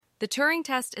The Turing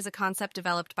Test is a concept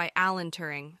developed by Alan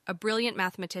Turing, a brilliant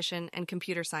mathematician and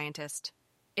computer scientist.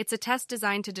 It's a test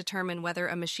designed to determine whether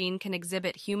a machine can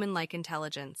exhibit human-like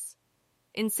intelligence.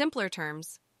 In simpler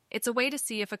terms, it's a way to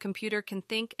see if a computer can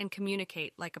think and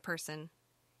communicate like a person.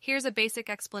 Here's a basic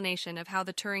explanation of how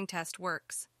the Turing test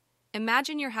works.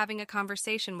 Imagine you're having a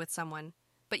conversation with someone,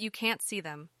 but you can't see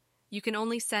them. You can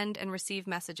only send and receive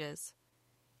messages.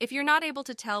 If you're not able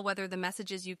to tell whether the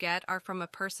messages you get are from a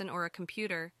person or a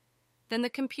computer, then the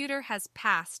computer has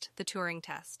passed the Turing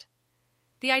test.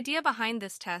 The idea behind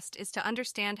this test is to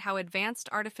understand how advanced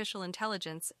artificial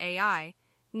intelligence, AI,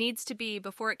 needs to be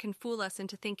before it can fool us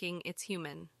into thinking it's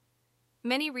human.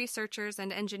 Many researchers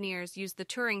and engineers use the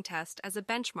Turing test as a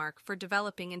benchmark for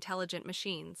developing intelligent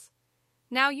machines.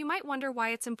 Now, you might wonder why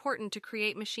it's important to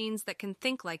create machines that can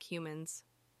think like humans.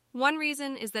 One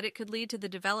reason is that it could lead to the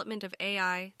development of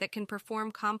AI that can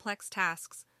perform complex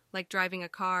tasks, like driving a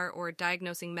car or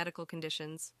diagnosing medical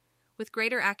conditions, with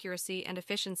greater accuracy and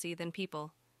efficiency than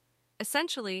people.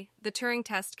 Essentially, the Turing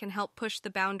test can help push the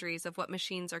boundaries of what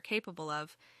machines are capable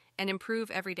of and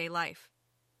improve everyday life.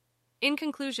 In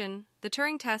conclusion, the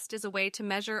Turing test is a way to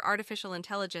measure artificial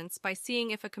intelligence by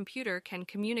seeing if a computer can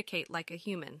communicate like a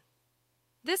human.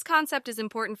 This concept is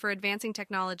important for advancing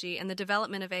technology and the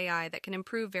development of AI that can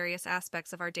improve various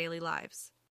aspects of our daily lives.